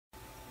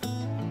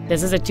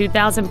This is a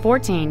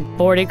 2014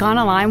 Ford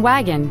Econoline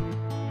wagon.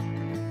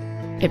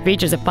 It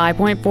features a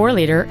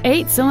 5.4-liter,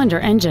 8-cylinder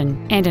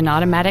engine and an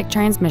automatic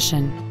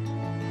transmission.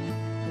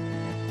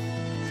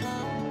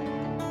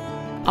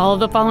 All of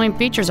the following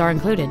features are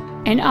included: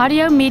 an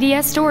audio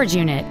media storage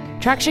unit,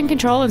 traction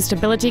control and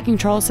stability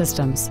control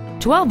systems,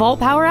 12-volt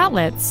power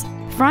outlets,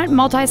 front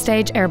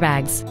multi-stage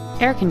airbags,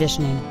 air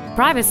conditioning,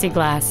 privacy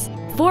glass,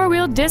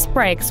 4-wheel disc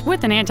brakes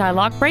with an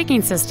anti-lock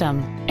braking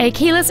system, a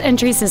keyless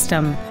entry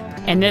system,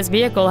 and this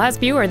vehicle has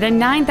fewer than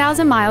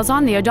 9,000 miles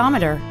on the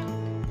odometer.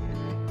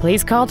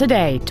 Please call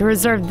today to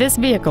reserve this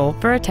vehicle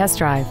for a test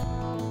drive.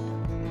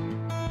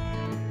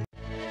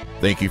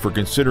 Thank you for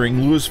considering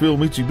Louisville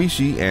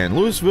Mitsubishi and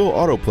Louisville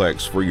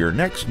Autoplex for your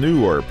next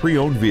new or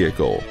pre-owned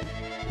vehicle.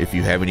 If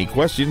you have any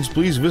questions,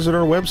 please visit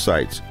our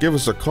websites, give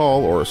us a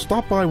call, or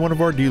stop by one of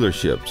our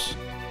dealerships.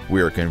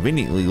 We are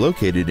conveniently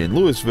located in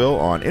Louisville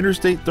on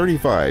Interstate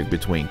 35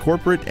 between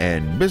Corporate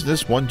and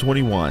Business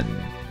 121.